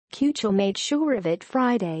Keuchel made sure of it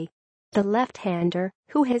Friday. The left-hander,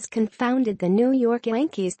 who has confounded the New York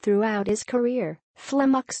Yankees throughout his career,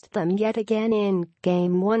 flummoxed them yet again in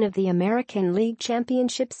Game 1 of the American League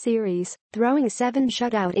Championship Series, throwing 7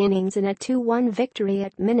 shutout innings in a 2-1 victory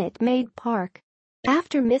at Minute Maid Park.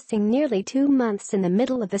 After missing nearly 2 months in the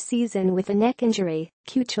middle of the season with a neck injury,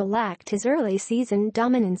 Keuchel lacked his early season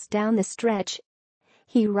dominance down the stretch.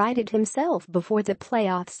 He righted himself before the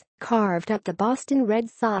playoffs, carved up the Boston Red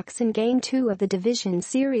Sox in Game 2 of the division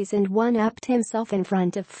series and one-upped himself in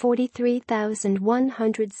front of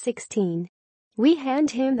 43,116. "We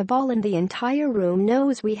hand him the ball and the entire room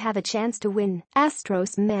knows we have a chance to win,"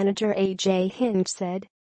 Astros manager A.J. Hinch said.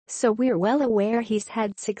 "So we're well aware he's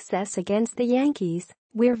had success against the Yankees.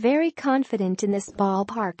 We're very confident in this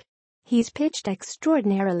ballpark. He's pitched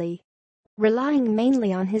extraordinarily." Relying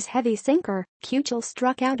mainly on his heavy sinker, Keuchel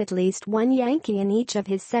struck out at least one Yankee in each of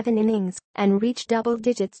his 7 innings and reached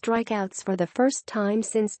double-digit strikeouts for the first time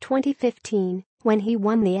since 2015, when he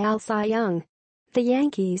won the AL Cy Young. The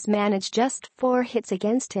Yankees managed just 4 hits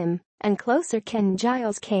against him, and closer Ken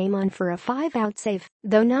Giles came on for a 5-out save,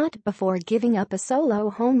 though not before giving up a solo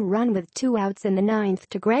home run with 2 outs in the 9th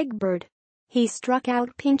to Greg Bird. He struck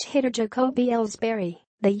out pinch hitter Jacoby Ellsbury,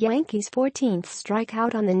 the Yankees' 14th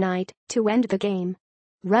strikeout on the night, to end the game.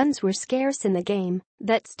 Runs were scarce in the game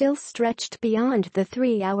that still stretched beyond the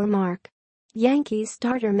 3-hour mark. Yankees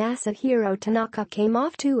starter Masahiro Tanaka came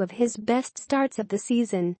off 2 of his best starts of the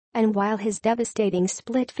season, and while his devastating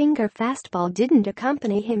split-finger fastball didn't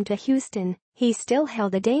accompany him to Houston, he still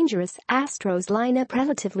held a dangerous Astros lineup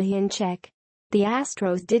relatively in check. The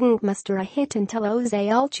Astros didn't muster a hit until Jose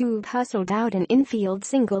Altuve hustled out an infield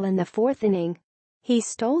single in the 4th inning. He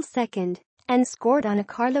stole second and scored on a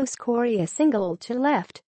Carlos Correa single to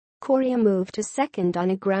left. Correa moved to second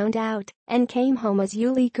on a ground out and came home as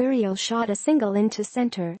Yuli Gurriel shot a single into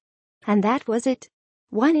center. And that was it.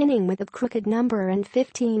 1 inning with a crooked number and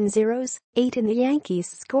 15 zeros, 8 in the Yankees'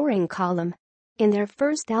 scoring column. In their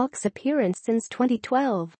first ALCS appearance since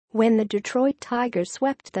 2012, when the Detroit Tigers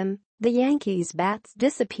swept them, the Yankees' bats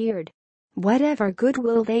disappeared. Whatever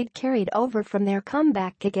goodwill they'd carried over from their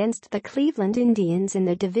comeback against the Cleveland Indians in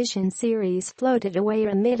the division series floated away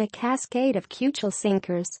amid a cascade of Keuchel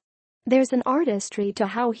sinkers. "There's an artistry to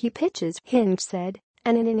how he pitches," Hinch said,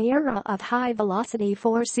 "and in an era of high-velocity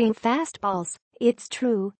four-seam fastballs, it's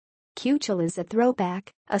true. Keuchel is a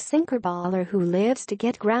throwback, a sinker baller who lives to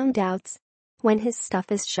get groundouts. When his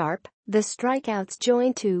stuff is sharp, the strikeouts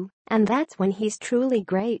join too, and that's when he's truly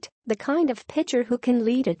great, the kind of pitcher who can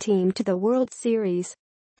lead a team to the World Series."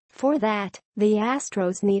 For that, the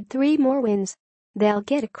Astros need 3 more wins. They'll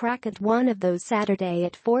get a crack at one of those Saturday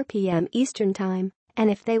at 4 p.m. Eastern Time,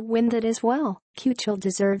 and if they win that as well, Keuchel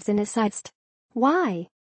deserves an assist. Why?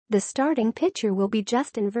 The starting pitcher will be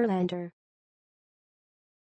Justin Verlander.